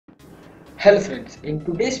Hello friends, in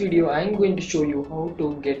today's video I am going to show you how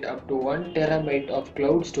to get up to 1 terabyte of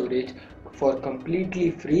cloud storage for completely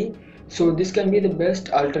free. So this can be the best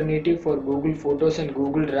alternative for Google Photos and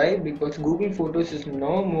Google Drive, because Google Photos is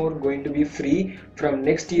no more going to be free from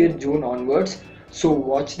next year June onwards. So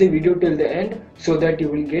watch the video till the end so that you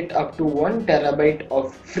will get up to 1 terabyte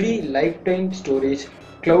of free lifetime storage,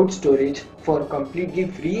 cloud storage for completely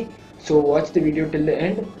free. So watch the video till the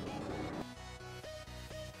end.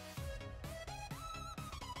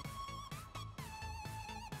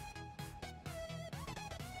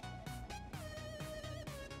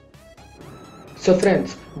 So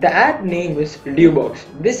friends, the app name is Dewbox.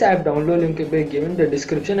 This app download link will be given in the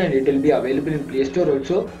description and it will be available in Play Store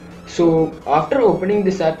also. So after opening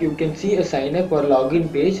this app, you can see a sign up or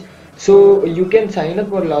login page. So you can sign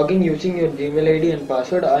up or login using your Gmail ID and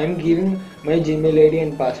password. I am giving my Gmail ID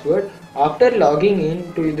and password. After logging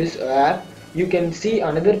into this app, you can see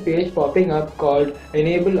another page popping up called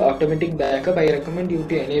enable automatic backup. I recommend you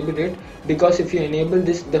to enable it, because if you enable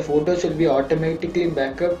this, the photos will be automatically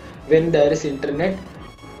backup when there is internet.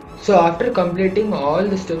 So after completing all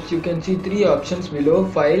the steps, you can see three options below: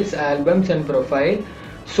 files, albums and profile.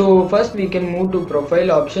 So first we can move to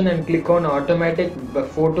profile option and click on automatic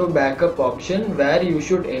photo backup option, where you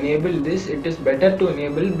should enable this. It is better to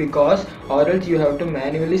enable, because or else you have to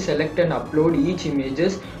manually select and upload each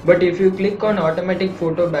images. But if you click on automatic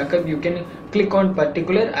photo backup, you can click on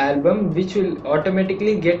particular album, which will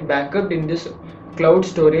automatically get backup in this cloud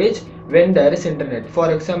storage when there is internet.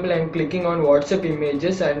 For example, I am clicking on WhatsApp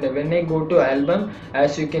images, and when I go to album,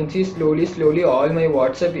 as you can see, slowly all my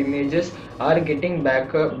WhatsApp images are getting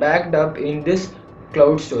backed up in this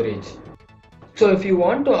cloud storage. So if you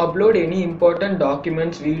want to upload any important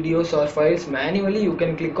documents, videos or files manually, you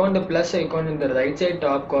can click on the plus icon in the right side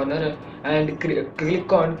top corner and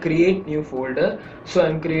click on create new folder. So I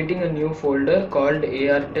am creating a new folder called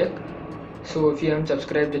AR Tech. So if you haven't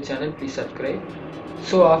subscribed the channel, please subscribe.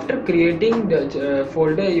 So after creating the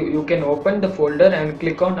folder, you can open the folder and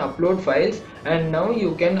click on upload files, and now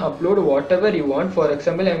you can upload whatever you want. For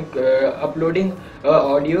example, I am uploading a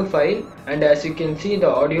audio file, and as you can see, the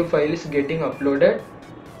audio file is getting uploaded.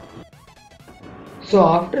 So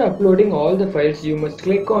after uploading all the files, you must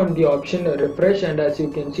click on the option refresh, and as you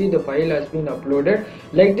can see, the file has been uploaded.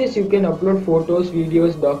 Like this, you can upload photos,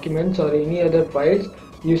 videos, documents or any other files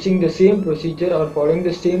using the same procedure or following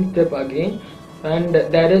the same step again. And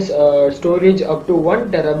there is storage up to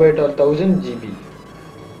 1 terabyte or 1000 GB.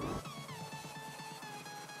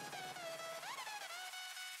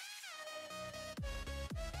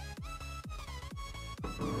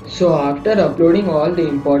 So after uploading all the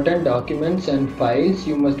important documents and files,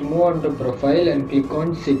 you must move on to profile and click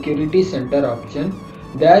on security center option.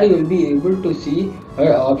 There you will be able to see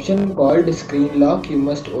an option called screen lock. You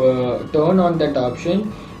must turn on that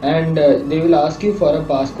option, and they will ask you for a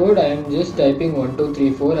passcode. I am just typing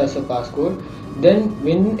 1234 as a passcode. Then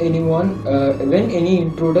when any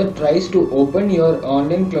intruder tries to open your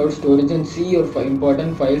online cloud storage and see your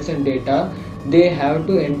important files and data, they have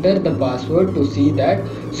to enter the password to see that.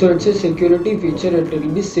 So it's a security feature. It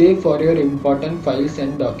will be safe for your important files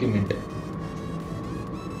and document.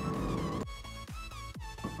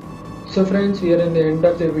 So friends, we are in the end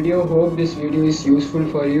of the video. Hope this video is useful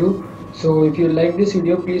for you. So if you like this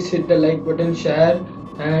video, please hit the like button, share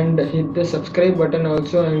and hit the subscribe button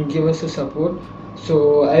also, and give us a support.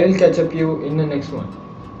 So I will catch up you in the next one.